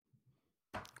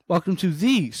Welcome to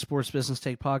the Sports Business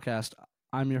Take podcast.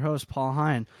 I'm your host, Paul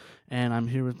Hine, and I'm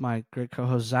here with my great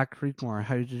co-host, Zach Creekmore.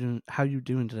 How you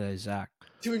doing today, Zach?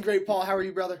 Doing great, Paul. How are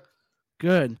you, brother?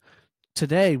 Good.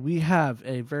 Today, we have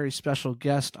a very special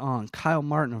guest on, Kyle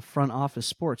Martin of Front Office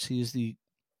Sports. He is the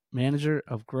Manager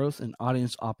of Growth and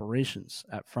Audience Operations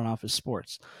at Front Office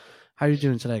Sports. How are you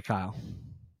doing today, Kyle?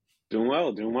 Doing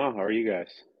well. How are you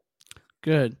guys?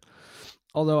 Good.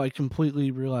 Although I completely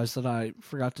realized that I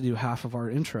forgot to do half of our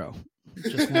intro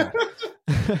just now.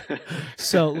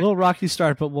 So a little rocky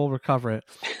start, but we'll recover it.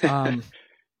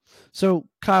 So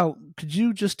Kyle, could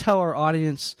you just tell our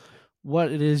audience what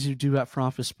it is you do at Front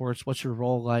Office Sports, what's your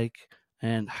role like,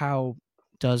 and how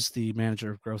does the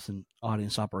Manager of Growth and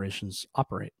Audience Operations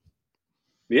operate?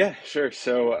 Yeah, sure.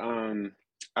 So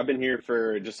I've been here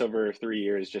for just over 3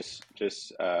 years, just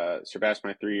surpassed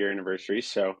my 3-year anniversary.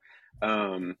 So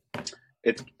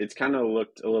it's kind of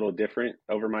looked a little different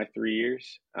over my 3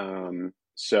 years.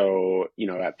 So,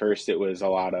 at first it was a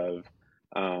lot of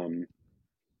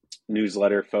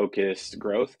newsletter focused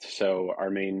growth. So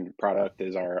our main product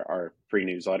is our free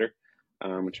newsletter,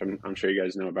 which I'm sure you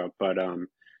guys know about. But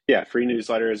yeah, free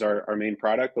newsletter is our main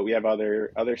product, but we have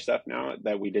other stuff now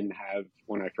that we didn't have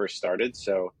when I first started.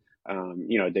 So,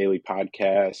 daily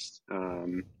podcast,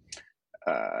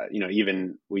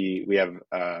 even we have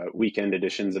weekend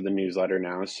editions of the newsletter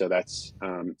now. So that's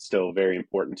still very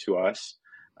important to us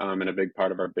and a big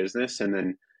part of our business. And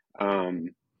then,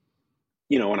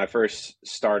 when I first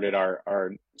started,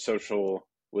 our social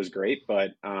was great,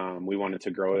 but we wanted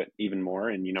to grow it even more.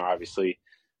 And, obviously,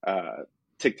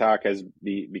 TikTok has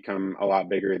become a lot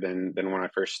bigger than when I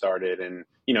first started, and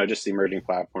just the emerging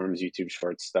platforms, YouTube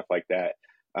Shorts, stuff like that.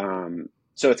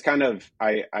 So it's kind of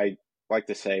I like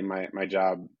to say my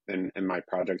job and my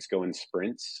projects go in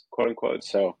sprints, quote unquote.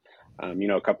 So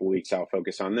a couple weeks I'll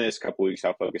focus on this, a couple weeks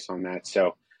I'll focus on that.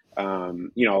 So a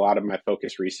lot of my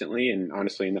focus recently, and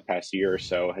honestly in the past year or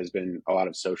so, has been a lot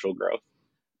of social growth.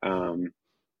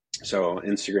 So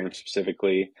Instagram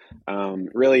specifically,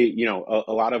 really,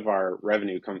 a lot of our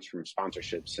revenue comes from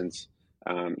sponsorships since,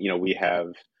 we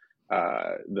have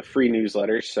the free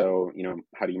newsletter. So,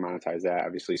 how do you monetize that?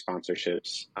 Obviously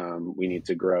sponsorships. We need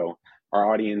to grow our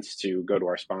audience to go to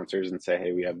our sponsors and say,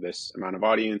 hey, we have this amount of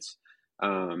audience.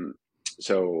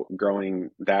 So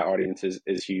growing that audience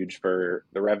is huge for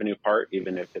the revenue part,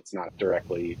 even if it's not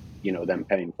directly, them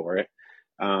paying for it.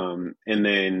 And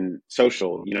then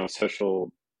social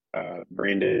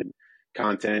branded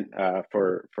content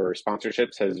for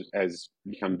sponsorships has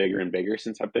become bigger and bigger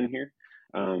since I've been here.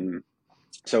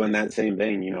 So in that same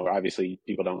vein, obviously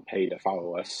people don't pay to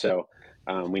follow us. So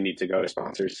we need to go to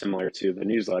sponsors similar to the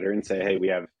newsletter and say, hey, we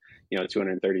have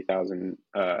 230,000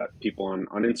 people on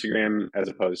Instagram, as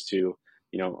opposed to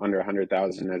under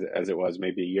 100,000 as it was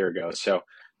maybe a year ago. So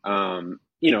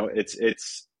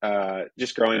it's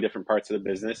just growing different parts of the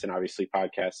business, and obviously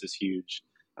podcast is huge,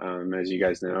 as you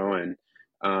guys know, and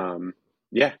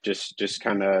just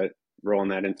kind of rolling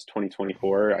that into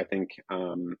 2024. I think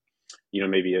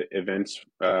maybe events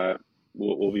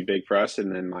will be big for us,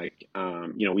 and then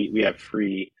we have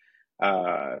free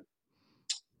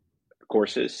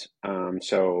courses,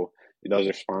 so those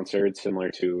are sponsored, similar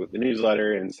to the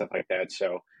newsletter and stuff like that.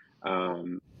 So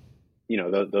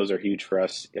those are huge for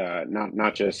us,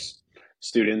 not just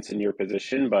students in your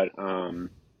position, but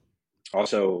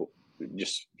also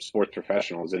just sports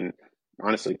professionals, and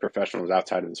honestly professionals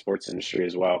outside of the sports industry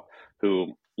as well,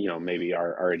 who maybe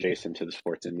are adjacent to the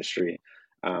sports industry.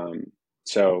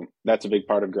 So that's a big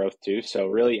part of growth too. So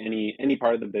really any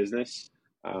part of the business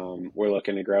we're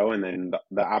looking to grow, and then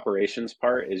the operations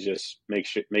part is just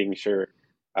making sure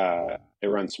it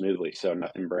runs smoothly, so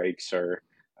nothing breaks, or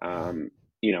a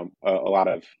lot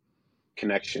of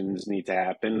connections need to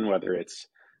happen, whether it's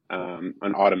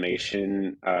an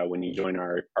automation when you join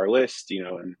our list,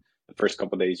 and the first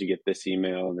couple of days you get this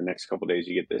email, and the next couple of days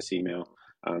you get this email.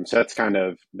 So that's kind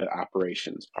of the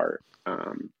operations part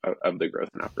of the growth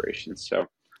and operations. So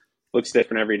looks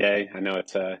different every day. I know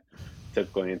it's a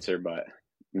typical answer, but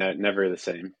never the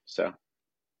same. So.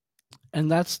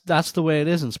 And that's the way it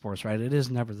is in sports, right? It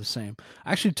is never the same.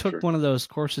 I actually took one of those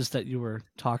courses that you were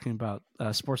talking about,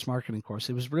 sports marketing course.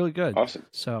 It was really good. Awesome.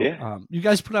 So yeah. You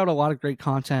guys put out a lot of great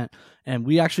content, and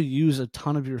we actually use a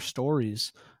ton of your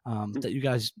stories that you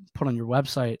guys put on your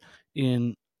website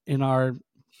in our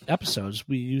episodes.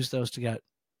 We use those to get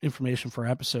information for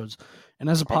episodes. And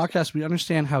as a podcast, we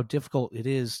understand how difficult it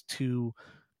is to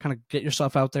kind of get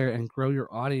yourself out there and grow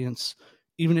your audience,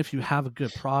 even if you have a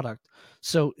good product.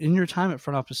 So in your time at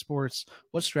Front Office Sports,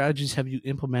 what strategies have you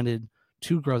implemented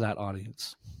to grow that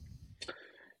audience?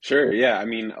 Sure. Yeah. I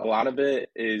mean, a lot of it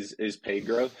is paid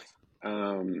growth.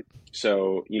 Um,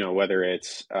 so whether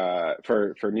it's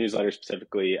for newsletters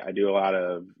specifically, I do a lot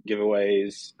of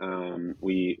giveaways.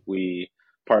 We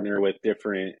partner with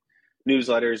different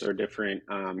newsletters or different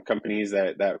companies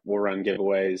that will run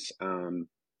giveaways.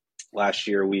 Last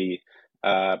year, we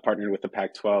partnered with the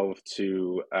Pac-12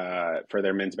 to for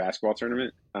their men's basketball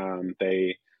tournament.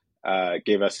 They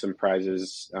gave us some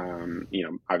prizes.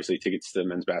 Obviously tickets to the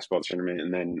men's basketball tournament,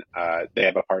 and then they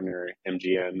have a partner,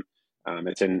 MGM.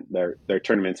 It's in their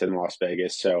tournaments in Las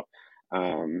Vegas, so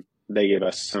they gave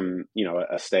us some,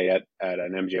 a stay at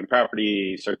an MGM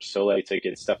property, Cirque du Soleil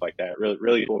tickets, stuff like that. Really,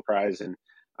 really cool prize, and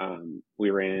we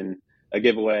ran a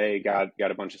giveaway, got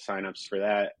a bunch of signups for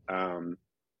that.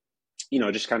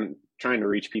 Just kind of trying to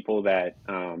reach people that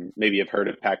maybe have heard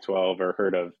of Pac-12 or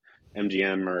heard of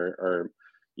MGM or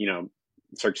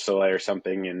Cirque du Soleil or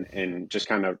something, and just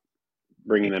kind of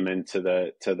bringing them into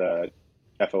the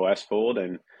FOS fold,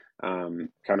 and kind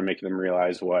of making them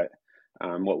realize what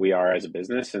we are as a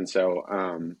business. And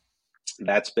so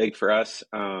that's big for us.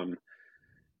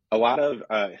 A lot of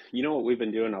what we've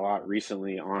been doing a lot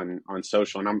recently on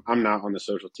social, and I'm not on the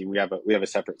social team. We have a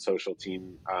separate social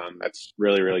team that's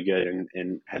really really good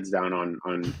and heads down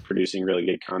on producing really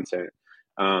good content.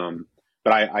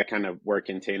 But I kind of work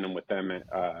in tandem with them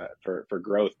for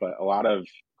growth, but a lot of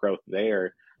growth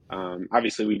there.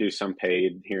 Obviously, we do some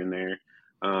paid here and there,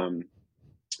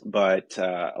 but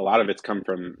a lot of it's come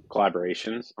from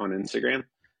collaborations on Instagram.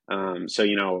 So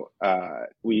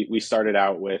we started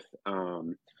out with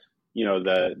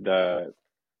the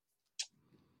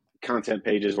content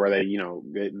pages where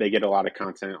they get a lot of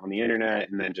content on the internet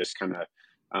and then just kind of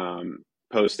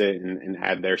post it and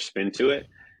add their spin to it.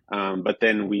 But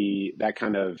then that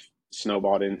kind of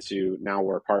snowballed into, now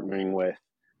we're partnering with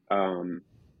or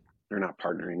not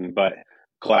partnering, but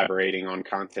collaborating on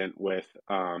content with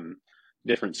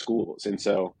different schools. And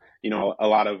so a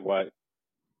lot of what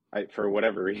for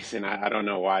whatever reason, I don't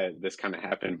know why this kind of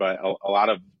happened, but a lot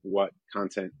of what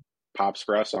content pops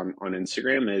for us on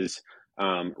Instagram is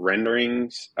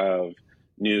renderings of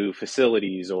new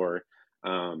facilities, or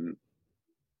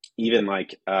even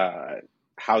like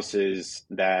houses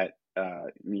that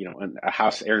a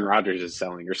house Aaron Rodgers is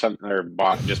selling or something, or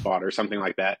just bought or something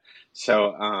like that.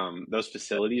 So those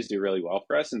facilities do really well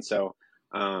for us, and so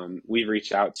we've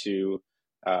reached out to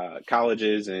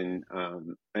colleges and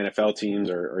NFL teams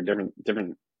or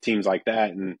different teams like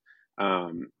that, and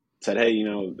said, hey,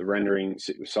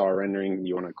 saw a rendering,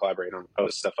 you want to collaborate on a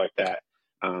post, stuff like that.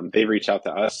 They reach out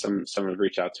to us. Some have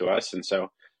reached out to us, and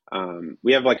so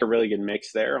we have like a really good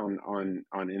mix there on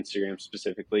Instagram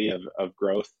specifically of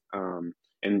growth, and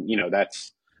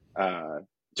that's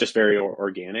just very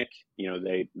organic.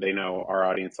 They know our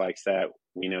audience likes that.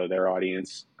 We know their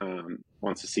audience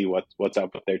wants to see what's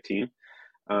up with their team.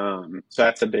 So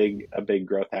that's a big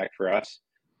growth hack for us.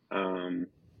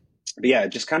 But yeah, it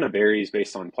just kind of varies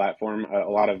based on platform. A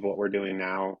lot of what we're doing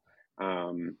now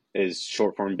is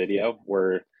short form video.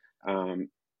 We're a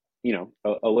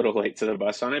little late to the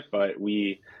bus on it, but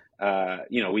we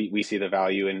see the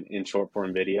value in short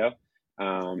form video,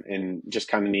 and just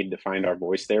kind of need to find our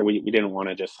voice there. We didn't want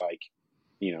to just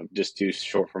just do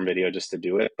short form video just to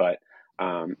do it, but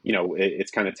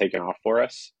it's kind of taken off for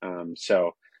us.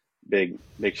 So big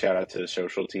shout out to the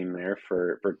social team there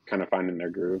for kind of finding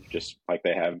their groove, just like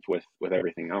they have with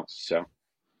everything else. So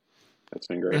that's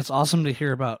been great. It's awesome to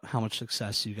hear about how much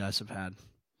success you guys have had.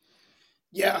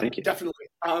 Yeah, definitely.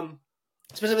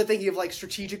 Specifically thinking of like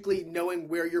strategically knowing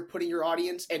where you're putting your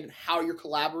audience and how you're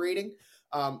collaborating.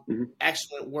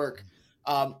 Excellent work.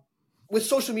 With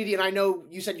social media, and I know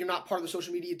you said you're not part of the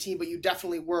social media team, but you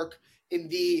definitely work in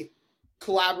the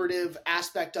collaborative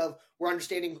aspect of we're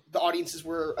understanding the audiences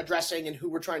we're addressing and who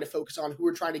we're trying to focus on, who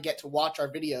we're trying to get to watch our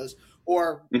videos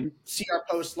or see our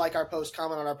posts, like our posts,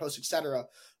 comment on our posts, etc.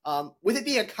 With it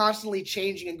being a constantly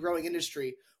changing and growing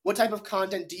industry, what type of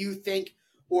content do you think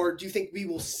we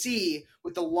will see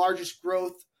with the largest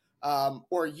growth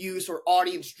or use or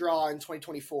audience draw in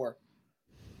 2024?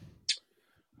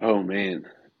 Oh man,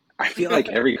 I feel like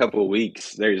every couple of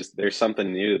weeks there's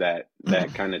something new that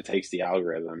kind of takes the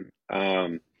algorithm.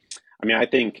 I mean, I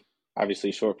think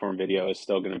obviously short form video is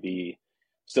still going to be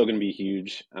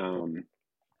huge.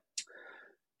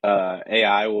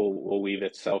 AI will weave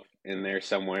itself in there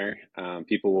somewhere.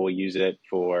 People will use it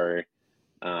for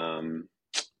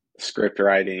script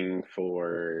writing.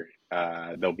 For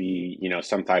there'll be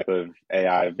some type of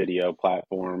AI video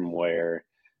platform where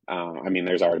I mean,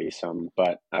 there's already some,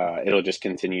 but it'll just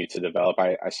continue to develop.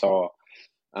 I saw,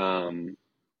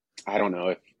 I don't know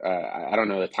if I don't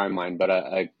know the timeline, but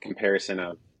a comparison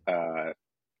of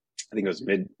I think it was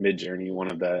Midjourney,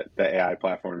 one of the AI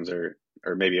platforms, or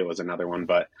maybe it was another one,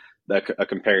 but a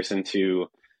comparison to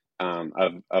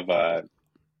of a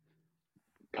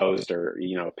post or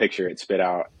a picture it spit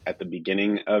out at the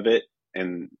beginning of it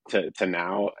and to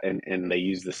now, and they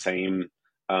use the same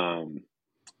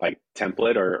like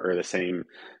template or the same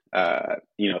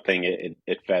thing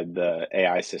it fed the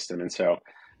AI system. And so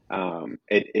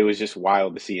it was just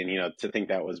wild to see, and to think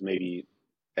that was maybe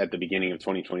at the beginning of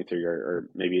 2023 or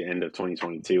maybe end of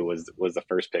 2022 was the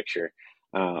first picture.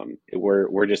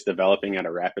 We're just developing at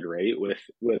a rapid rate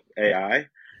with AI.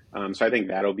 So I think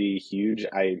that'll be huge.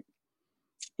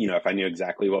 If I knew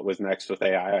exactly what was next with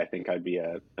AI, I think I'd be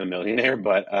a millionaire,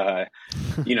 but I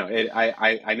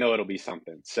know it'll be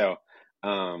something. So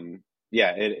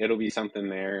yeah, it'll be something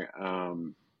there.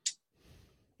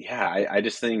 I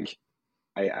just think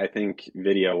I think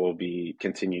video will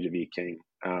continue to be king.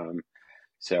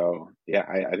 So yeah,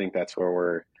 I think that's where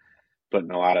we're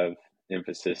putting a lot of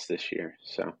emphasis this year.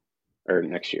 So, or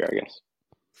next year, I guess.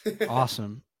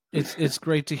 Awesome. It's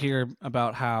great to hear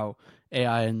about how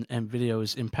AI and video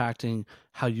is impacting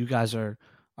how you guys are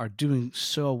doing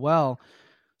so well.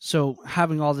 So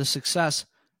having all this success,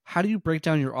 how do you break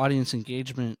down your audience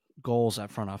engagement goals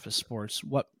at Front Office Sports?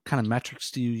 What kind of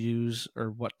metrics do you use, or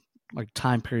what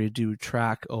time period do you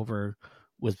track over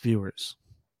with viewers?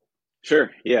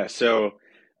 Sure. Yeah. So,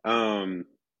 I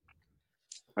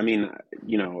mean,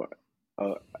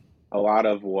 a lot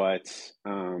of what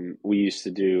we used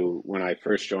to do when I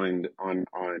first joined on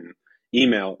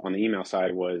email, on the email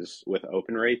side, was with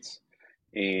open rates,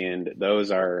 and those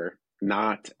are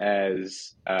not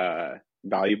as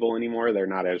valuable anymore. They're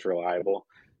not as reliable.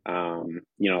 A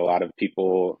lot of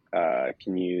people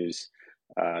can use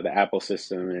the Apple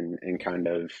system and kind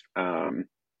of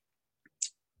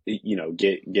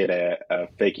get a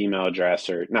fake email address,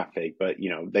 or not fake, but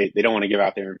they don't want to give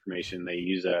out their information. They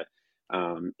use a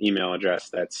email address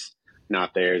that's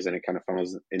not theirs, and it kind of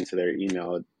funnels into their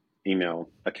email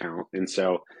account. And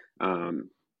so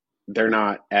they're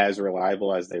not as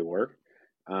reliable as they were.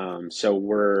 So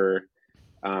we're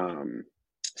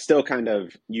still kind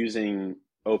of using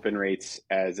open rates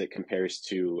as it compares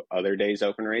to other days'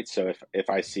 open rates. So if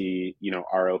I see,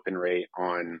 our open rate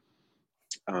on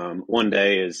one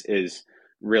day is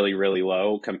really, really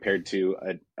low compared to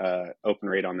a open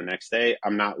rate on the next day,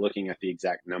 I'm not looking at the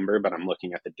exact number, but I'm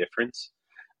looking at the difference.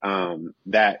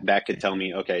 That could tell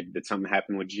me, okay, did something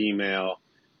happen with Gmail?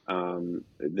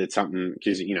 Did something,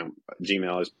 because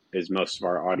Gmail is most of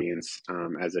our audience,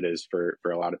 as it is for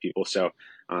a lot of people. So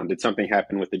did something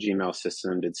happen with the Gmail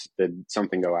system? Did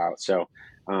something go out? So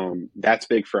that's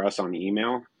big for us on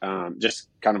email, just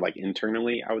kind of like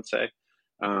internally, I would say.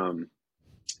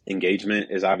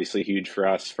 Engagement is obviously huge for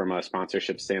us from a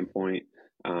sponsorship standpoint.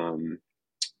 How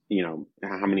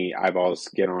many eyeballs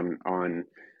get on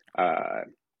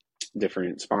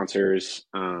different sponsors.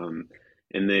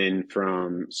 And then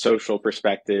from social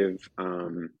perspective,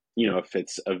 if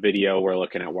it's a video, we're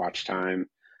looking at watch time.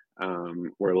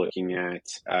 We're looking at,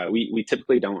 we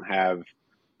typically don't have,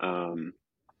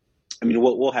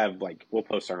 we'll have we'll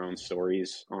post our own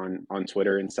stories on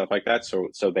Twitter and stuff like that. So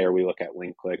there we look at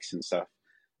link clicks and stuff.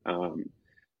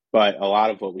 But a lot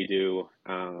of what we do,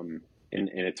 and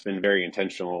it's been very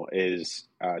intentional, is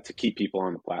to keep people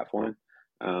on the platform.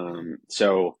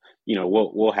 So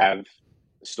we'll have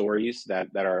stories that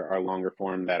are longer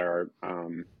form, that our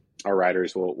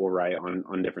writers will write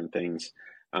on different things.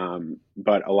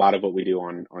 But a lot of what we do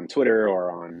on Twitter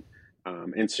or on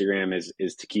Instagram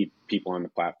is to keep people on the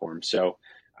platform. So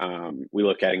we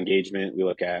look at engagement, we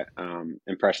look at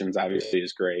impressions, obviously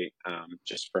is great,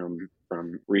 just from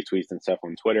retweets and stuff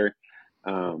on Twitter.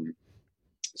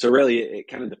 So really it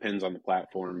kind of depends on the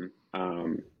platform.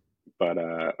 But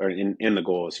or in the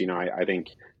goals, I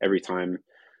think every time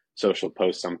social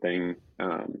posts something,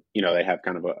 they have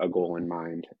kind of a goal in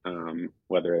mind,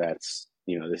 whether that's,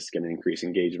 this is going to increase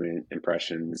engagement,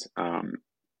 impressions,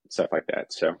 stuff like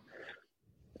that. So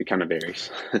it kind of varies.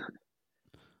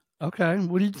 Okay.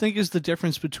 What do you think is the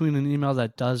difference between an email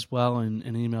that does well and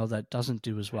an email that doesn't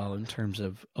do as well in terms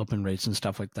of open rates and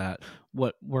stuff like that?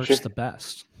 What works the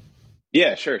best?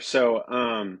 Yeah, sure. So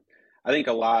I think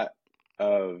a lot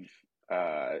of,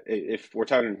 if we're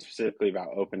talking specifically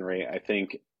about open rate, I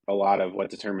think a lot of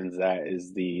what determines that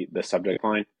is the subject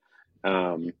line,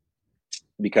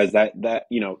 because that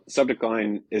subject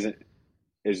line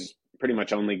is pretty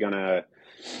much only going to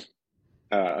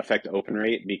affect open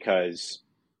rate, because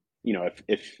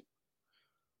if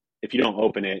you don't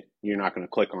open it, you're not going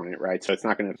to click on it, right? So it's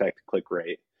not going to affect click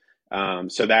rate.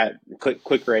 So that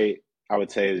click rate, I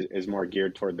would say, is more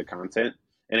geared toward the content.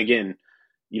 And again,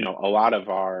 a lot of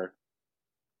our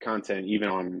content, even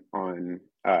on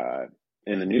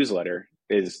in the newsletter,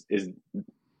 is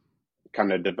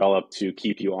kind of developed to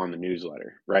keep you on the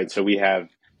newsletter, right? So you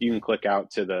can click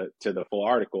out to the full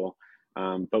article,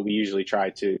 but we usually try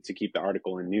to keep the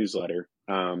article in newsletter,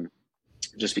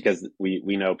 just because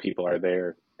we know people are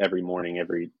there every morning,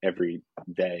 every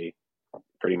day,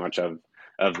 pretty much of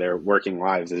their working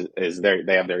lives is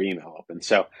they have their email open.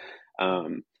 So,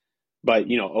 but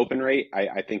open rate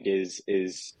I think is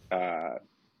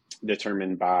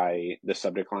determined by the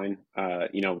subject line.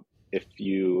 If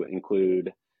you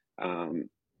include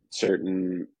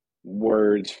certain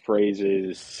words,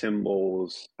 phrases,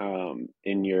 symbols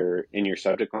in your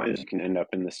subject lines, you can end up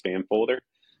in the spam folder.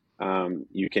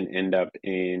 You can end up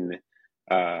in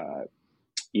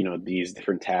these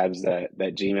different tabs that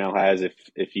Gmail has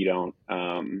if you don't.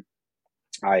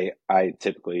 I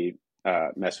typically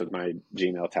mess with my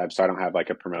Gmail tab, so I don't have like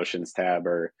a promotions tab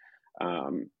or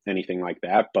anything like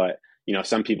that. But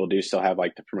some people do still have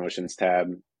like the promotions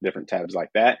tab, different tabs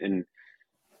like that, and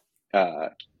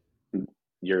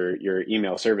your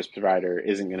email service provider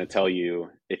isn't going to tell you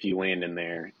if you land in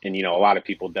there. And a lot of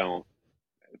people don't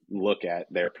look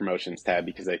at their promotions tab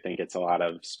because they think it's a lot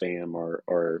of spam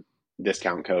or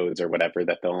discount codes or whatever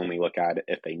that they'll only look at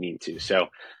if they need to. So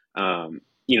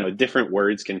different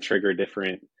words can trigger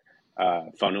different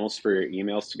funnels for your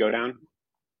emails to go down.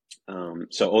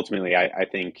 So ultimately, I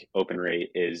think open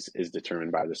rate is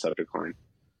determined by the subject line.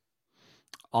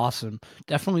 Awesome.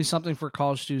 Definitely something for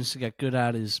college students to get good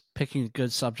at is picking a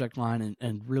good subject line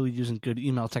and really using good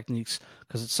email techniques,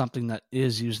 because it's something that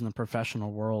is used in the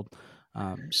professional world.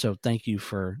 So thank you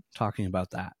for talking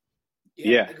about that.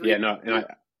 Yeah. No, and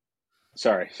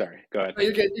sorry. Go ahead. Oh,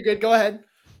 you're good. Go ahead.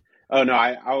 Oh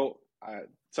no,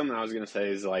 something I was going to say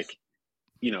is like,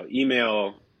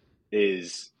 email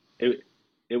is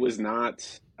it was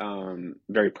not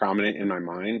very prominent in my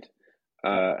mind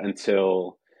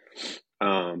until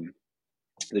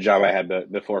the job I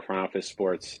had before front office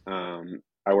sports.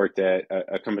 I worked at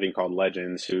a company called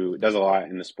Legends, who does a lot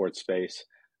in the sports space.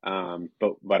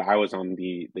 But I was on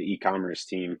the e-commerce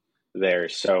team there.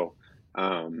 So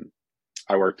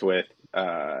I worked with,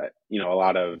 a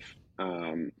lot of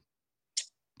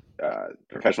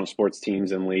professional sports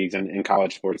teams and leagues and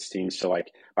college sports teams. So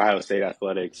like Ohio State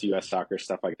athletics, US soccer,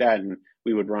 stuff like that. And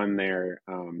we would run their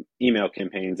email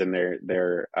campaigns and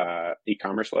their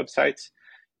e-commerce websites.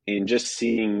 And just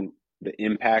seeing the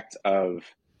impact of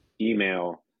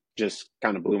email just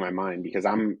kind of blew my mind, because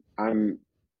I'm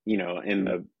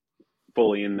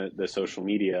fully in the social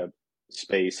media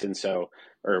space. And so,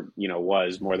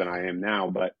 was more than I am now,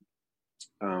 but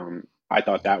I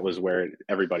thought that was where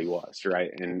everybody was, right?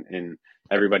 And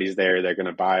everybody's there. They're going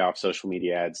to buy off social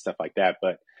media ads, stuff like that.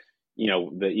 But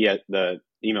the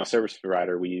email service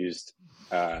provider we used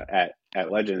at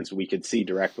Legends, we could see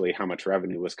directly how much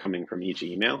revenue was coming from each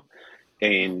email,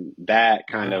 and that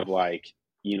kind of like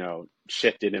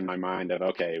shifted in my mind of,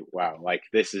 okay, wow, like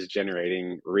this is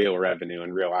generating real revenue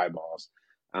and real eyeballs.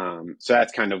 So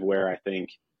that's kind of where I think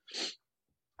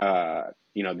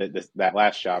that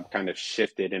last job kind of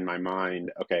shifted in my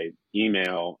mind. Okay,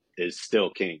 email is still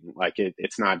king. Like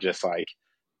it's not just like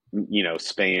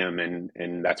spam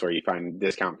and that's where you find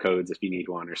discount codes if you need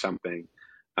one or something.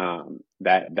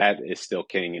 That is still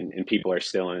king, and people are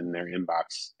still in their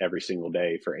inbox every single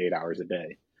day for 8 hours a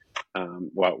day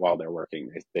while they're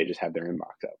working. They just have their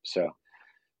inbox up. So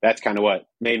that's kind of what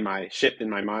made my shift in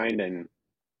my mind. And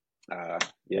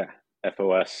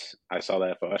FOS, I saw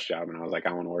the FOS job and I was like,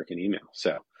 I want to work in email.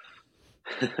 So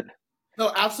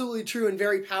no, absolutely true and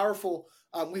very powerful.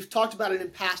 We've talked about it in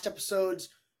past episodes.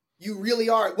 You really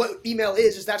are. What email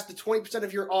is that's the 20%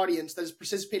 of your audience that has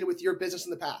participated with your business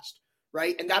in the past,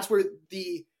 right? And that's where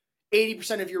the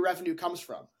 80% of your revenue comes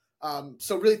from.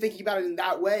 So really thinking about it in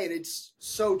that way, and it's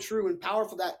so true and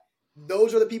powerful that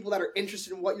those are the people that are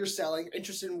interested in what you're selling,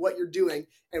 interested in what you're doing,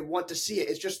 and want to see it.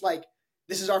 It's just like,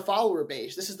 this is our follower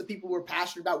base. This is the people who are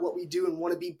passionate about what we do and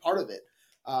want to be part of it.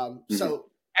 So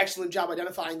excellent job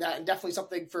identifying that, and definitely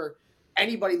something for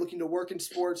anybody looking to work in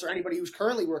sports or anybody who's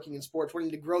currently working in sports,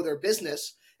 wanting to grow their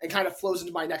business, and kind of flows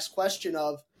into my next question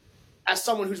of, as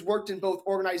someone who's worked in both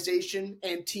organization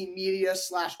and team media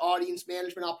 / audience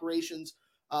management operations,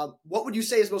 what would you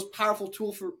say is the most powerful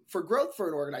tool for growth for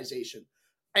an organization?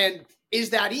 And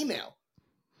is that email?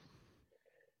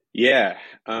 Yeah.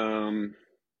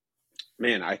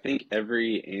 Man, I think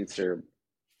every answer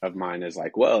of mine is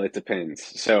like, well, it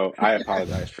depends. So I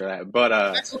apologize for that, but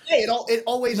that's okay. It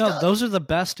always does. Those are the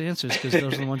best answers, because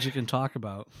those are the ones you can talk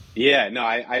about. Yeah, no,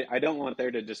 I don't want there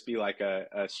to just be like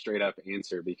a straight up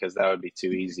answer, because that would be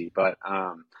too easy. But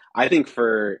I think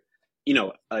for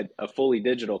a fully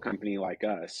digital company like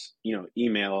us,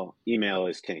 email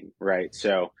is king, right?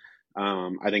 So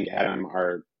I think Adam,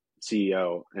 our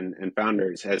CEO and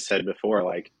founders, has said before,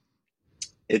 like,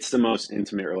 it's the most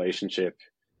intimate relationship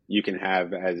you can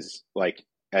have as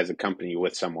a company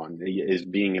with someone, is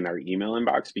being in our email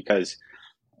inbox, because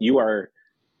you are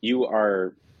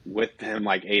with them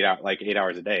like 8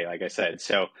 hours a day, like I said.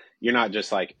 So you're not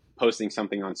just like posting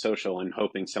something on social and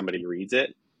hoping somebody reads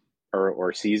it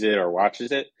or sees it or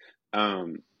watches it.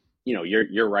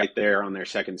 You're right there on their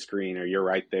second screen, or you're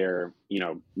right there,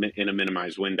 in a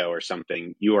minimized window or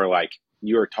something. You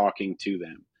are talking to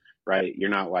them, right? You're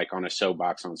not like on a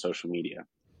soapbox on social media.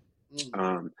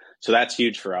 So that's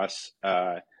huge for us.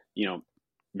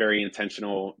 Very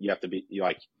intentional. You have to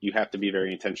be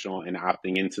very intentional in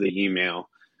opting into the email.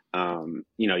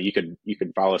 You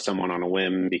could follow someone on a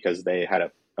whim because they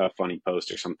had a funny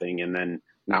post or something, and then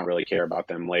not really care about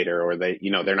them later, or they're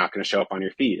not going to show up on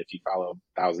your feed if you follow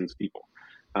thousands of people.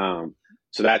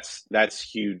 So that's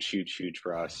huge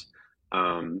for us.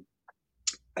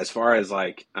 As far as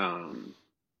like,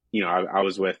 I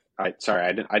was with, I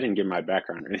didn't give my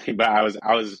background or anything, but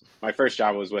my first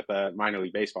job was with a minor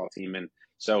league baseball team. And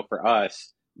so for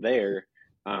us there,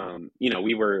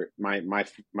 we were, my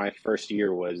first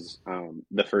year was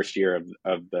the first year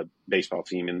of the baseball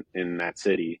team in that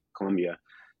city, Columbia,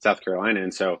 South Carolina.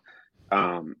 And so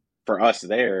for us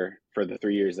there, for the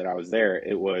 3 years that I was there,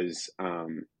 it was, I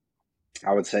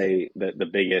would say that the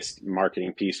biggest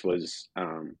marketing piece was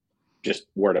just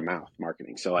word of mouth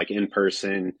marketing. So like in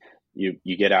person,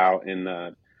 you get out in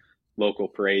the local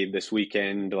parade this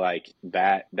weekend, like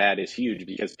that is huge,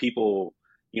 because people,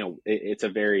 it's a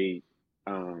very,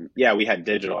 we had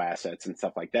digital assets and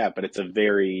stuff like that, but it's a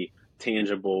very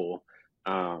tangible,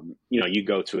 you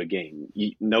go to a game,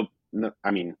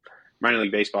 I mean, minor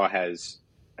league baseball has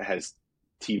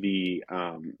TV,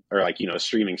 or like, a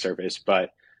streaming service, but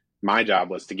my job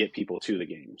was to get people to the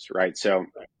games. Right. So,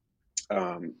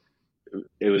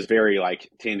 it was very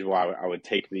like tangible. I would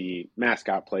take the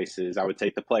mascot places, I would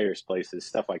take the players places,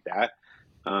 stuff like that.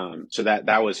 So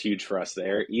that was huge for us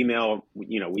there. Email,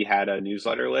 we had a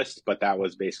newsletter list, but that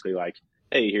was basically like,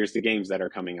 hey, here's the games that are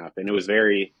coming up. And it was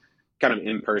very kind of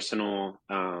impersonal,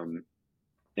 and,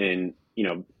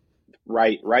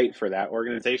 right for that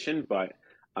organization. But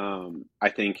I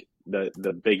think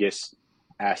the biggest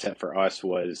asset for us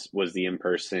was the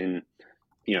in-person,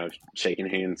 shaking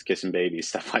hands, kissing babies,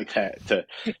 stuff like that,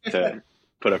 to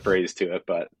put a phrase to it.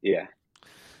 But yeah.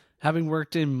 Having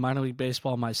worked in minor league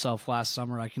baseball myself last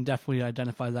summer, I can definitely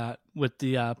identify that. With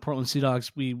the Portland Sea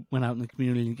Dogs, we went out in the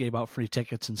community and gave out free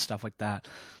tickets and stuff like that.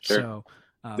 Sure. So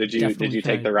did you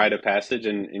take the rite of passage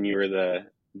and you were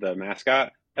the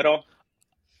mascot at all?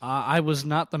 I was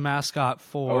not the mascot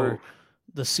for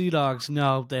the Sea Dogs.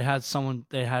 No, they had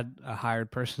a hired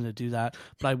person to do that.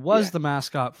 But I was the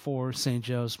mascot for St.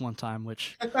 Joe's one time,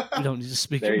 which we don't need to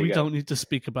speak. Don't need to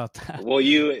speak about that. Well,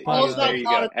 there you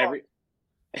go.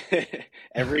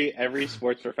 Every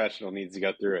sports professional needs to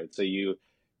go through it. So you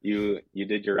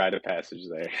did your rite of passage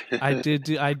there. I did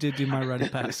do my rite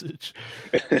of passage.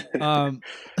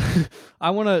 I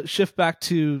want to shift back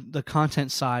to the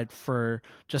content side for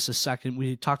just a second.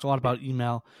 We talked a lot about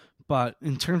email, but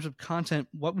in terms of content,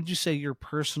 what would you say your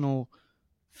personal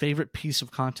favorite piece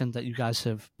of content that you guys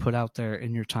have put out there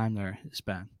in your time there has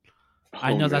been?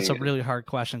 I know that's a really hard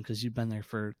question because you've been there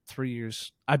for 3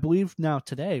 years. I believe now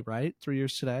today, right? 3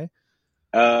 years today?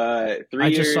 3 years.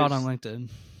 I just saw it on LinkedIn.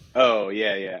 Oh,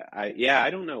 yeah. I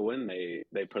don't know when they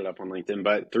put it up on LinkedIn,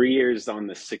 but 3 years on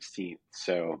the 16th,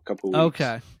 so a couple weeks.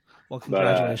 Okay. Well,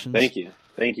 congratulations. But,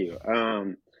 thank you.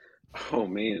 Oh,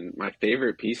 man, my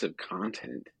favorite piece of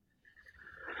content.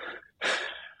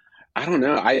 I don't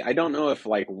know. I don't know if,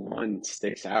 like, one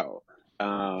sticks out.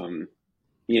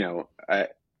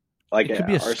 It could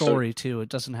be a story too. It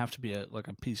doesn't have to be a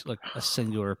piece, like a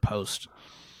singular post.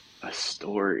 A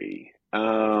story.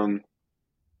 I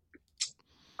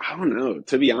don't know.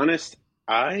 To be honest,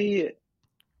 I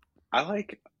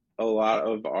like a lot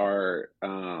of our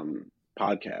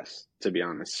podcasts, to be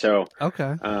honest. So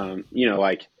okay.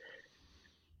 Like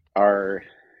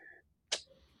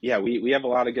we have a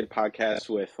lot of good podcasts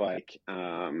with like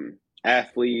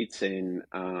athletes, and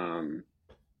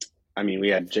we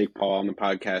had Jake Paul on the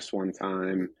podcast one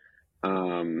time.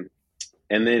 And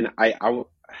then I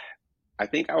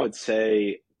think I would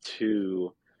say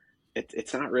too,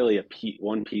 it's not really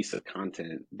one piece of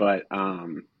content, but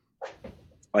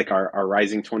like our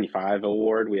Rising 25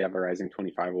 award, we have a Rising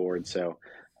 25 award. So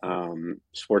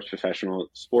sports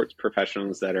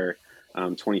professionals that are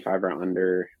 25 or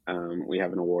under, we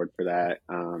have an award for that.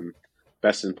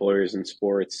 best employers in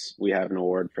sports. We have an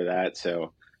award for that.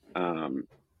 So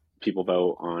people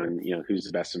vote on, who's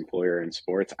the best employer in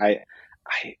sports. I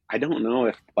don't know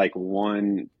if like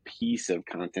one piece of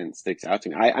content sticks out to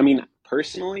me. I mean,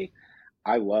 personally,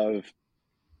 I love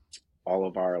all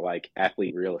of our like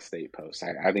athlete real estate posts.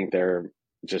 I think they're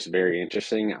just very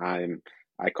interesting.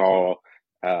 I call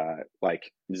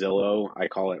like Zillow, I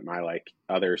call it my like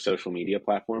other social media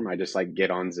platform. I just like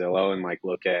get on Zillow and like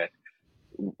look at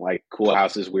like cool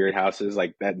houses, weird houses,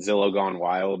 like that Zillow Gone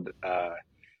Wild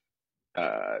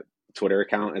Twitter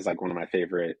account is like one of my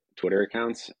favorite Twitter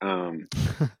accounts.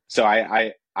 So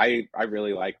I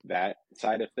really like that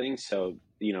side of things. So,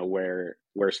 where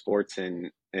sports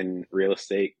and real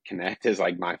estate connect is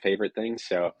like my favorite thing.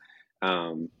 So,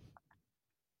 like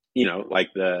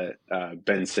the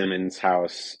Ben Simmons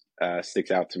house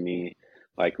sticks out to me.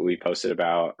 Like we posted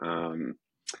about,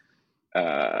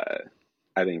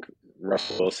 I think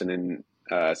Russell Wilson and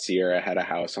Sierra had a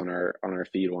house on our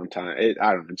feed one time.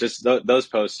 I don't know, just those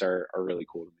posts are really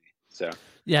cool to me. So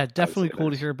yeah, definitely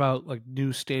cool to hear about like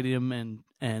new stadium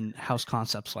and house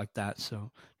concepts like that.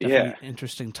 So definitely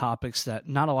interesting topics that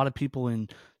not a lot of people in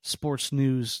sports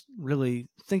news really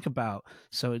think about.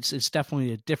 So it's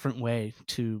definitely a different way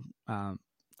to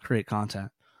create content.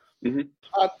 Mm-hmm.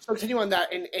 So continue on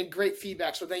that and great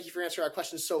feedback. So thank you for answering our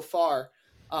questions so far.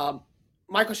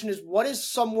 My question is, what is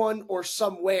someone or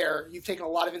somewhere you've taken a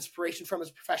lot of inspiration from as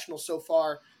a professional so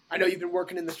far? I know you've been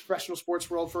working in the professional sports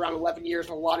world for around 11 years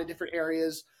in a lot of different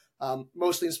areas,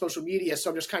 mostly in social media. So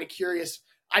I'm just kind of curious.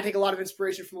 I take a lot of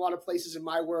inspiration from a lot of places in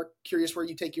my work. Curious where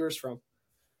you take yours from.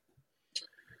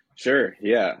 Sure.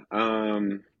 Yeah.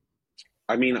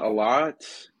 I mean, a lot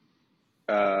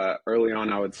early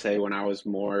on, I would say when I was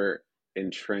more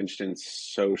entrenched in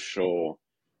social,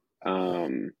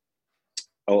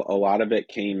 a lot of it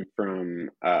came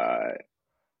from a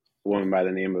woman by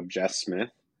the name of Jess Smith.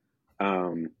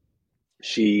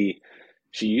 She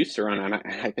used to run, and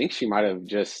I think she might have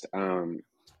just kind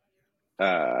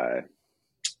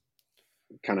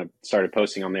of started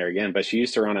posting on there again, but she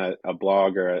used to run a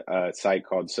blog or a site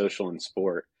called Social and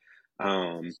Sport.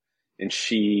 And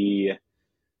she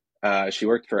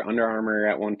worked for Under Armour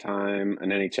at one time, an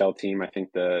NHL team, I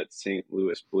think the St.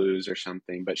 Louis Blues or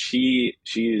something, but she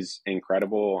is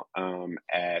incredible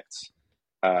at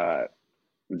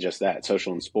just that,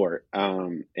 social and sport.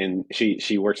 And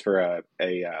she works for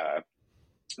a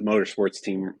motorsports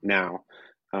team now.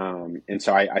 And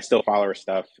so I still follow her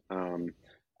stuff.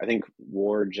 I think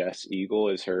War Jess Eagle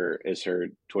is her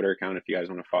Twitter account if you guys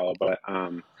want to follow. But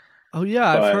oh yeah,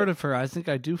 I've heard of her. I think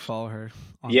I do follow her.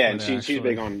 Yeah, Twitter, and she's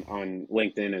big on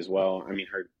LinkedIn as well. I mean,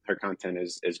 her content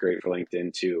is great for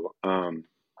LinkedIn too.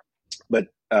 But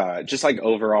just like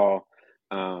overall,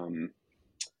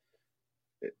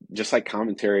 just like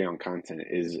commentary on content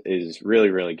is really,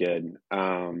 really good.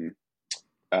 A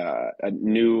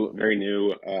very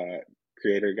new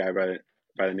creator guy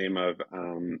by the name of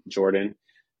Jordan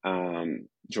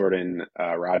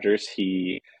Rogers.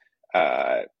 He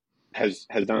has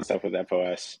done stuff with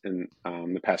FOS in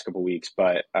the past couple of weeks,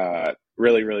 but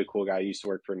really, really cool guy. He used to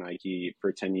work for Nike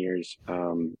for 10 years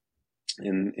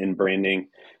in branding,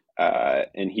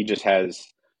 and he just has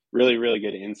really, really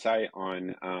good insight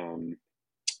on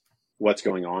what's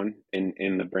going on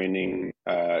in the branding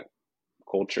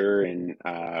culture, and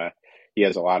he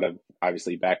has a lot of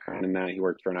obviously background in that. He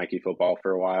worked for Nike football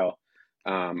for a while.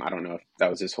 I don't know if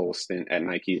that was his whole stint at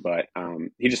Nike, but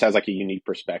he just has like a unique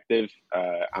perspective.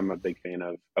 I'm a big fan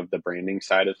of the branding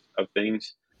side of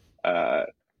things.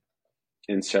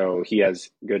 And so he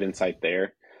has good insight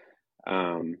there.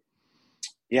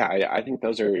 Yeah, I think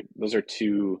those are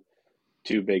two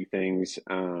big things,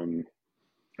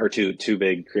 or two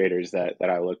big creators that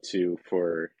I look to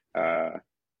for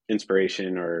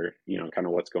inspiration, or kind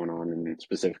of what's going on, and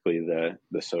specifically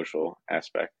the social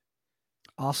aspect.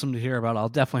 Awesome to hear about. I'll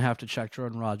definitely have to check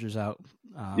Jordan Rogers out.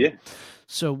 Yeah.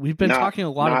 So we've been talking a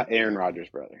lot. Not Aaron Rodgers'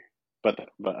 brother, but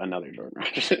another Jordan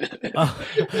Rogers. Oh,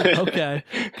 okay,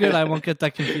 good. I won't get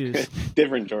that confused.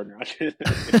 Different Jordan Rogers.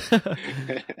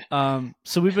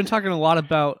 So we've been talking a lot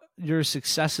about your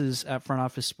successes at Front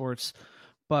Office Sports,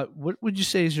 but what would you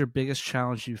say is your biggest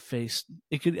challenge you faced?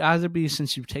 It could either be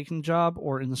since you've taken the job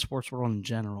or in the sports world in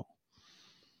general.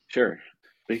 Sure.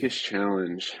 Biggest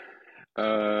challenge.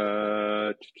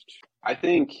 I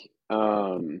think,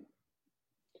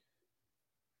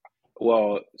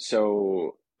 well,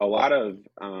 so a lot of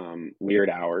weird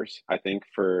hours, I think,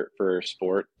 for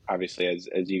sport, obviously,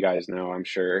 as you guys know, I'm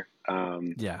sure.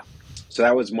 Yeah. So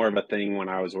that was more of a thing when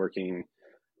I was working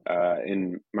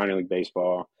in minor league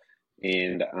baseball,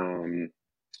 and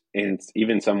and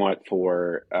even somewhat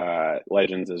for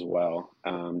legends as well.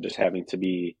 Just having to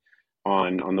be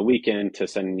on the weekend to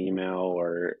send an email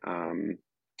or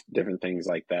different things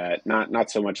like that.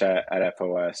 Not so much at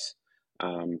FOS,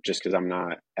 just because I'm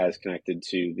not as connected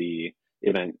to the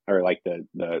event or like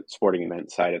the sporting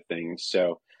event side of things.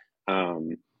 So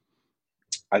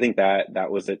I think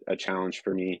that was a challenge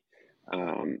for me.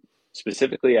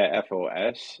 Specifically at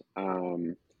FOS,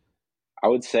 I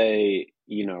would say,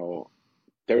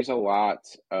 there's a lot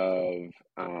of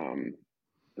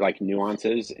like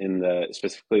nuances in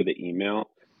specifically the email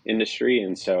industry.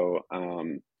 And so,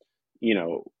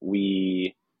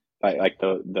 we like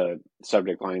the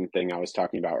subject line thing I was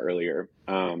talking about earlier,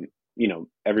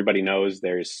 everybody knows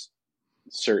there's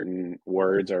certain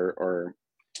words or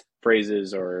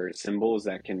phrases or symbols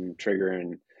that can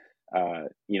trigger a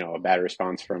bad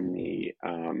response from the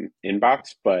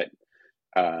inbox. But,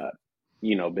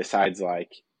 besides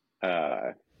like,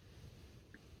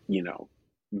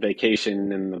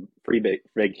 vacation and the free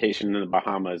vacation in the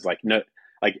Bahamas, like no,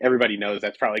 like everybody knows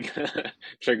that's probably gonna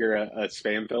trigger a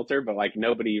spam filter, but like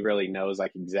nobody really knows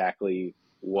like exactly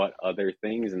what other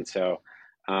things. And so,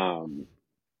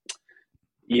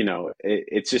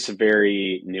 it's just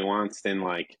very nuanced and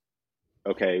like,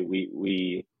 okay,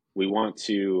 we want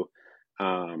to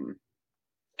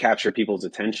capture people's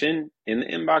attention in the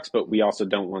inbox, but we also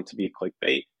don't want to be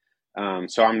clickbait.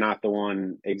 So I'm not the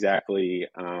one exactly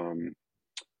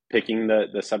picking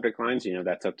the subject lines.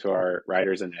 That's up to our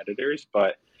writers and editors,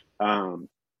 but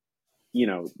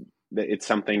it's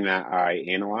something that I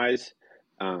analyze.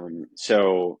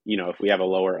 So if we have a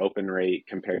lower open rate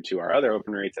compared to our other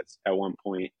open rates at one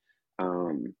point,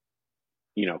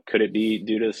 could it be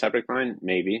due to the subject line?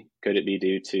 Maybe. Could it be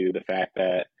due to the fact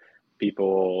that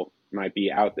people might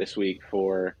be out this week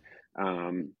for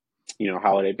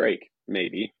holiday break?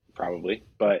 Maybe, probably,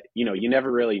 but you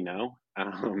never really know.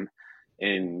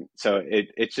 And so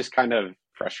it's just kind of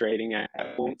frustrating at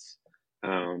points.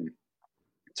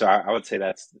 So I would say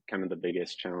that's kind of the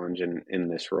biggest challenge in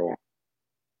this role.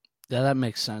 Yeah, that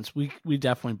makes sense. We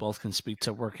definitely both can speak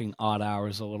to working odd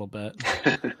hours a little bit.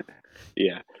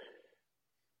 Yeah.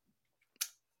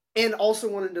 And also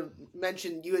wanted to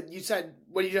mention, you said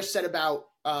what you just said about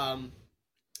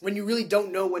when you really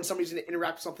don't know when somebody's going to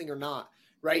interact with something or not,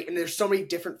 right? And there's so many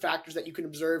different factors that you can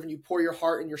observe, and you pour your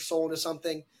heart and your soul into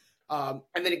something, and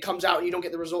then it comes out and you don't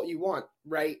get the result you want,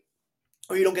 right?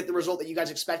 Or you don't get the result that you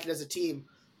guys expected as a team,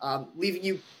 leaving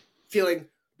you feeling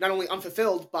not only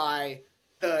unfulfilled by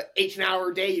the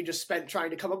 18-hour day you just spent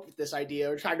trying to come up with this idea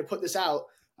or trying to put this out,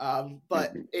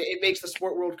 but it makes the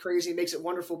sport world crazy. It makes it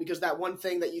wonderful because that one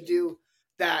thing that you do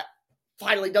that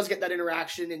finally does get that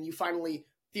interaction and you finally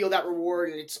feel that reward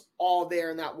and it's all there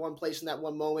in that one place in that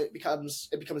one moment, it becomes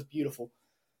beautiful.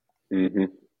 Mm-hmm.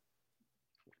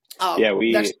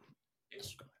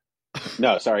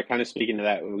 No, sorry. Kind of speaking to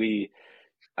that,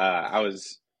 I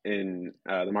was in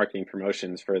the marketing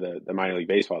promotions for the minor league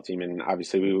baseball team, and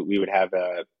obviously we would have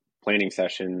a planning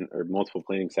session or multiple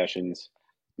planning sessions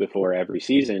before every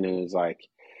season, and it was like,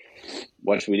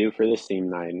 what should we do for this theme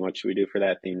night and what should we do for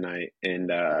that theme night,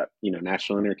 and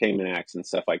national entertainment acts and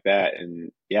stuff like that.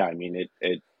 And yeah, I mean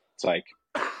it's like,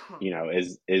 we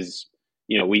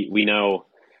know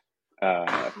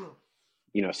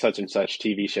such and such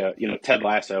TV show, Ted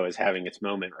Lasso is having its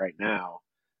moment right now,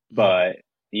 but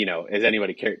is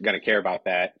anybody going to care about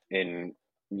that in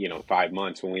 5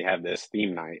 months when we have this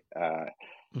theme night?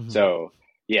 So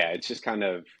yeah, it's just kind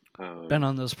of been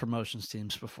on those promotions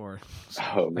teams before. So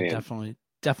oh man, I definitely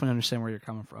understand where you're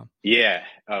coming from. Yeah.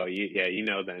 Oh,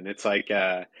 then it's like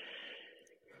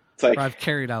I've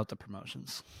carried out the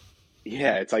promotions.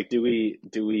 Yeah, it's like, do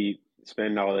we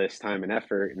spend all this time and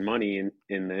effort and money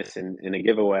in this and in a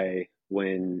giveaway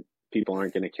when people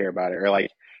aren't going to care about it? Or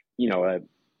like,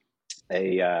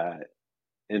 a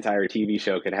entire TV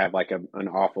show could have like an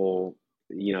awful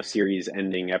series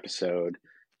ending episode,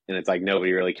 and it's like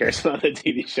nobody really cares about the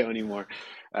TV show anymore.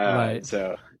 Right.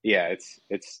 So yeah,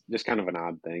 it's just kind of an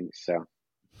odd thing. So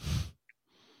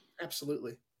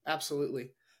absolutely.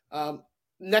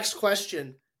 Next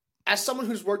question. As someone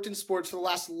who's worked in sports for the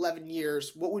last 11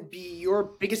 years, what would be your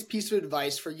biggest piece of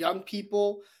advice for young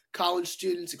people, college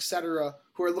students, etc.,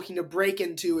 who are looking to break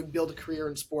into and build a career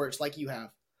in sports like you have?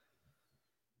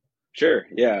 Sure.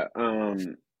 Yeah.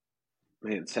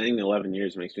 Man, saying 11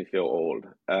 years makes me feel old.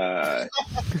 But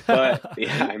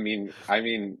yeah, I mean,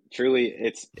 truly,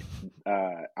 it's.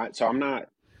 So I'm not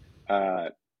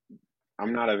a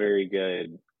very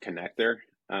good connector.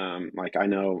 Like I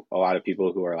know a lot of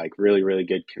people who are like really, really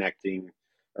good connecting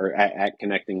or at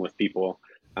connecting with people.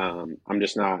 I'm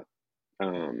just not.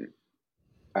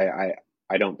 I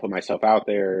I don't put myself out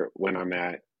there when I'm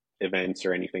at events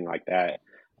or anything like that.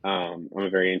 I'm a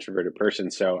very introverted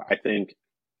person. So I think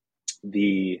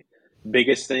the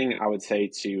biggest thing I would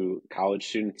say to college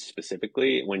students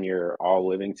specifically when you're all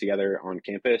living together on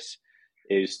campus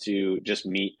is to just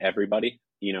meet everybody.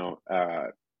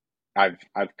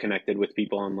 I've connected with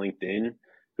people on LinkedIn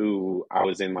who I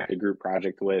was in like a group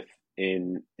project with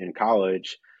in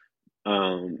college,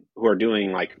 who are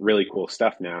doing like really cool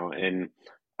stuff now. And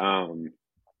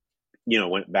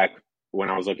went back when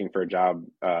I was looking for a job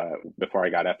before I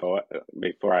got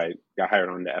hired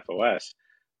on to FOS.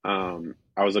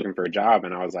 I was looking for a job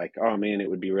and I was like, oh man, it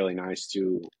would be really nice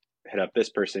to hit up this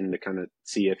person to kind of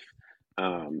see if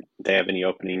they have any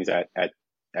openings at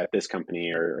this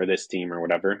company or this team or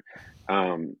whatever.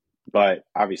 But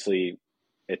obviously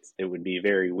it would be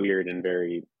very weird and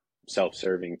very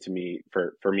self-serving to me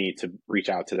for me to reach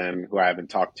out to them who I haven't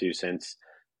talked to since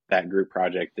that group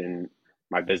project in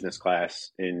my business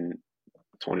class in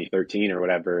 2013 or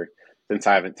whatever. Since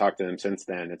I haven't talked to them since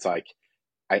then, it's like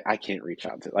I can't reach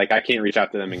out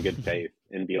to them in good faith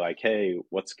and be like, hey,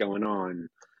 what's going on?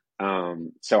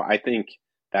 So I think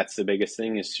that's the biggest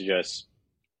thing, is to just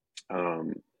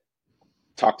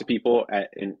talk to people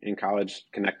in college,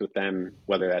 connect with them,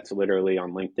 whether that's literally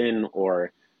on LinkedIn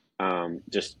or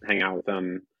just hang out with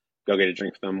them, go get a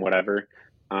drink with them, whatever.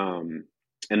 And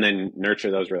then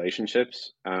nurture those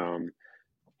relationships, and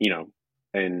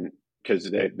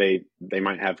because they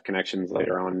might have connections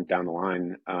later on down the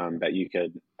line that you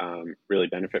could really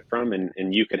benefit from,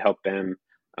 and you could help them.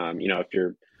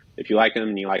 If you like them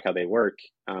and you like how they work,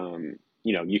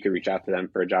 you could reach out to them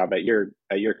for a job at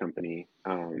your company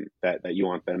that you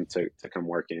want them to come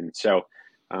work in. So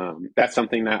that's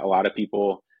something that a lot of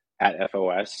people at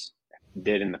FOS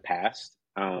did in the past,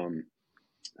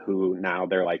 who now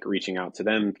they're like reaching out to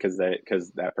them because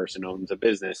that person owns a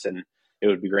business, and it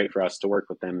would be great for us to work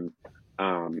with them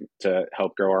to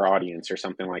help grow our audience or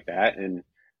something like that. And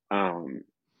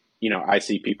I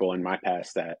see people in my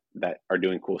past that are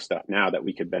doing cool stuff now that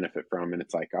we could benefit from, and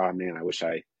it's like, oh man, I wish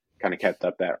I kind of kept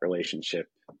up that relationship.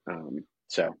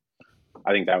 So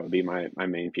I think that would be my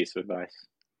main piece of advice.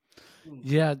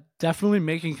 Yeah, definitely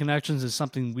making connections is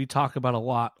something we talk about a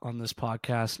lot on this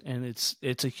podcast, and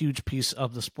it's a huge piece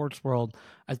of the sports world.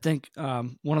 I think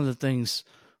one of the things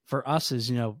for us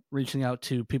is, reaching out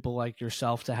to people like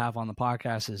yourself to have on the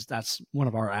podcast that's one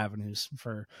of our avenues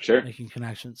for making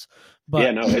connections. But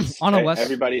yeah, no, it's on a less...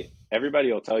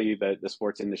 everybody will tell you that the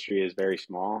sports industry is very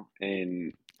small,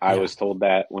 and I was told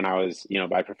that when I was,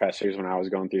 by professors when I was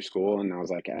going through school, and I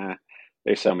was like,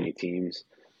 there's so many teams.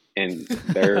 And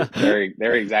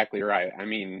they're exactly right. I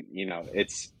mean,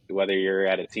 it's whether you're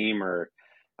at a team or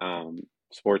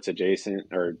sports adjacent,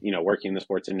 or working in the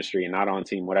sports industry and not on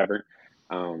team, whatever.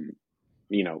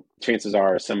 Chances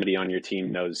are somebody on your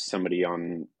team knows somebody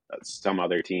on some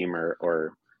other team,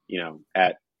 or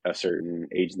at a certain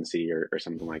agency or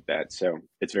something like that. So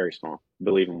it's very small.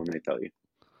 Believe them when they tell you.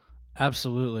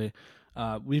 Absolutely.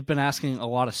 We've been asking a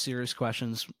lot of serious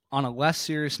questions. On a less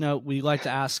serious note, we like to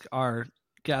ask our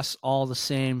guess all the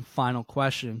same final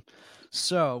question.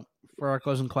 So for our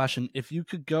closing question, if you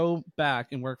could go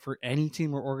back and work for any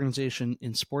team or organization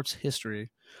in sports history,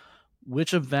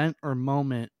 which event or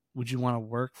moment would you want to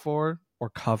work for or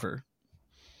cover?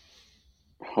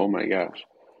 Oh my gosh.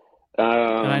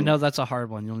 And I know that's a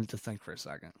hard one. You'll need to think for a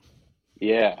second.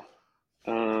 Yeah.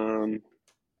 Well,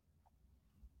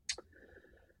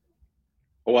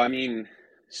 I mean,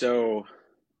 so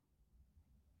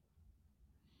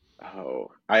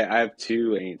I have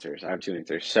two answers.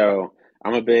 So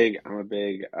I'm a big I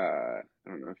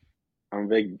don't know, I'm a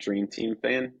big Dream Team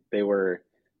fan. They were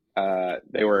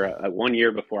 1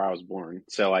 year before I was born.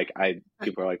 So like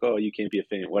people are like, oh, you can't be a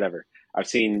fan, whatever. I've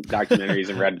seen documentaries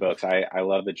and read books. I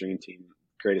love the Dream Team,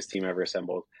 greatest team ever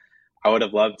assembled. I would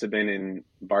have loved to have been in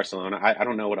Barcelona. I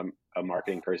don't know what a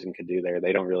marketing person could do there.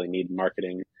 They don't really need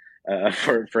marketing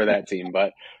for that team,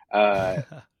 but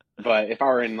if I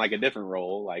were in like a different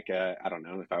role, like I don't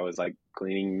know, if I was like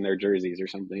cleaning their jerseys or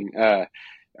something,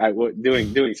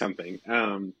 doing something.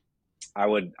 I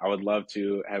would love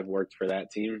to have worked for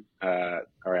that team,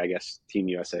 or I guess Team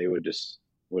USA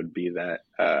would be that,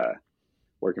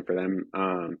 working for them.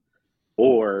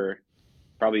 Or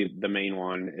probably the main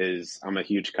one is I'm a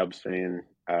huge Cubs fan.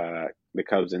 The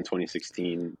Cubs in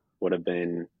 2016 would have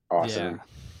been awesome.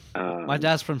 Yeah. My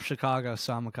dad's from Chicago,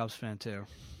 so I'm a Cubs fan too.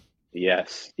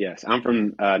 Yes. I'm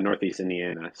from Northeast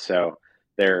Indiana, so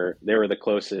they were the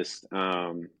closest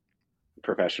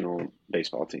professional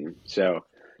baseball team. So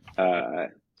I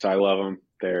love them.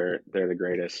 They're the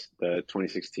greatest. The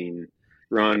 2016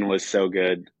 run was so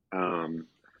good.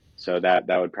 So that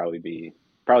would probably be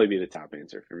the top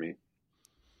answer for me.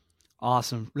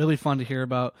 Awesome. Really fun to hear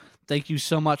about. Thank you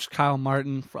so much, Kyle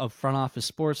Martin of Front Office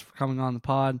Sports, for coming on the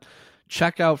pod.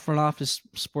 Check out Front Office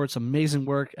Sports' amazing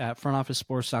work at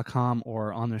frontofficesports.com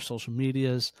or on their social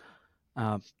medias.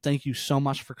 Thank you so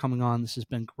much for coming on. This has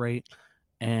been great.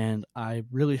 And I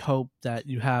really hope that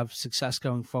you have success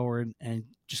going forward, and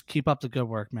just keep up the good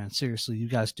work, man. Seriously, you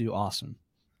guys do awesome.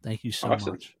 Thank you so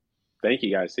much. Thank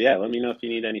you, guys. So, yeah, let me know if you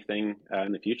need anything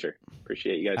in the future.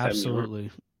 Appreciate you guys having me on.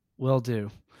 Absolutely. Will do.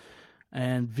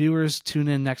 And viewers, tune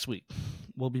in next week.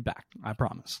 We'll be back. I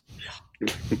promise.